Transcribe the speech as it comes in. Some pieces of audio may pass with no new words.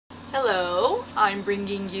Hello, I'm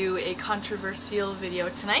bringing you a controversial video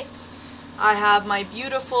tonight. I have my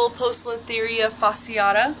beautiful Poecilotheria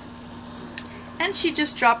fasciata, and she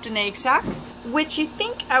just dropped an egg sac, which you'd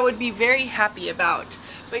think I would be very happy about,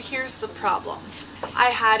 but here's the problem.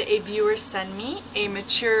 I had a viewer send me a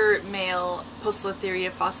mature male Poecilotheria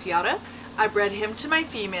fasciata. I bred him to my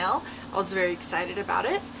female. I was very excited about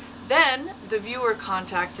it. Then the viewer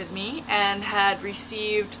contacted me and had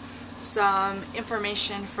received some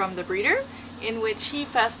information from the breeder in which he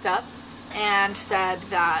fessed up and said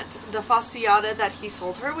that the fasciata that he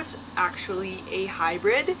sold her was actually a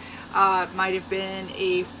hybrid. Might have been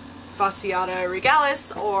a fasciata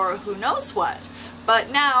regalis or who knows what. But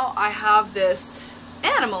now I have this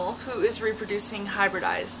animal who is reproducing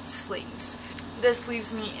hybridized slings. This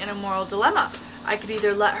leaves me in a moral dilemma. I could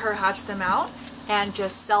either let her hatch them out and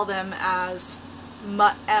just sell them as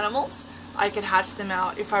mutt animals. I could hatch them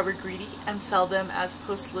out if I were greedy and sell them as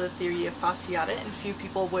Poecilotheria fasciata, and few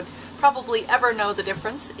people would probably ever know the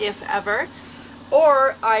difference, if ever.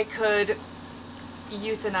 Or I could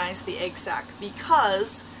euthanize the egg sac,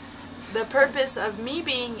 because the purpose of me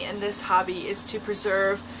being in this hobby is to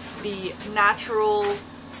preserve the natural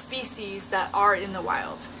species that are in the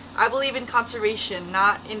wild. I believe in conservation,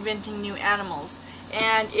 not inventing new animals.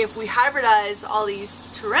 And if we hybridize all these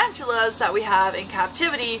tarantulas that we have in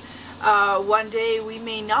captivity, one day we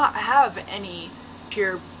may not have any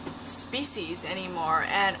pure species anymore,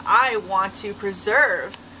 and I want to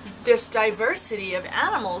preserve this diversity of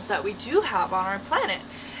animals that we do have on our planet.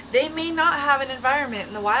 They may not have an environment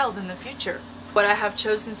in the wild in the future. What I have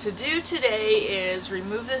chosen to do today is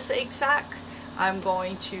remove this egg sac. I'm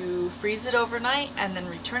going to freeze it overnight and then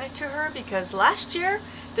return it to her, because last year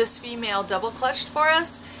this female double clutched for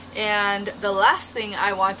us, and the last thing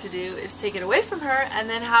I want to do is take it away from her and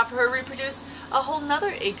then have her reproduce a whole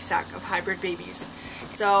nother egg sac of hybrid babies.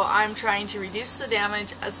 So I'm trying to reduce the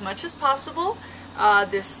damage as much as possible.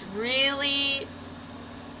 This really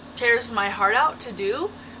tears my heart out to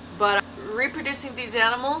do, but reproducing these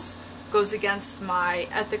animals goes against my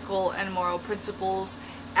ethical and moral principles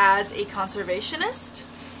as a conservationist,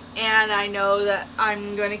 and I know that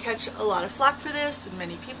I'm going to catch a lot of flack for this, and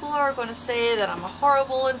many people are going to say that I'm a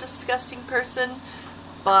horrible and disgusting person,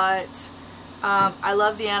 but I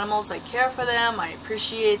love the animals, I care for them, I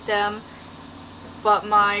appreciate them, but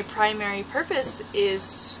my primary purpose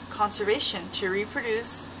is conservation, to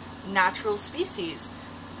reproduce natural species,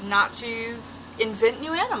 not to invent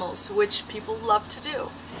new animals, which people love to do.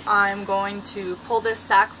 I'm going to pull this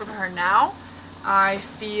sac from her now. I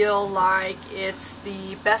feel like it's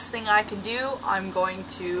the best thing I can do. I'm going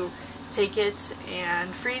to take it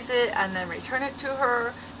and freeze it and then return it to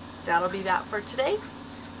her. That'll be that for today.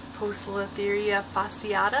 Poecilotheria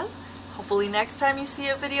fasciata. Hopefully next time you see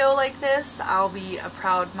a video like this, I'll be a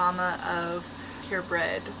proud mama of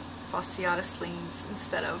purebred fasciata slings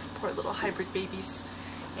instead of poor little hybrid babies.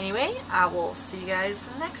 Anyway, I will see you guys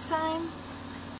next time.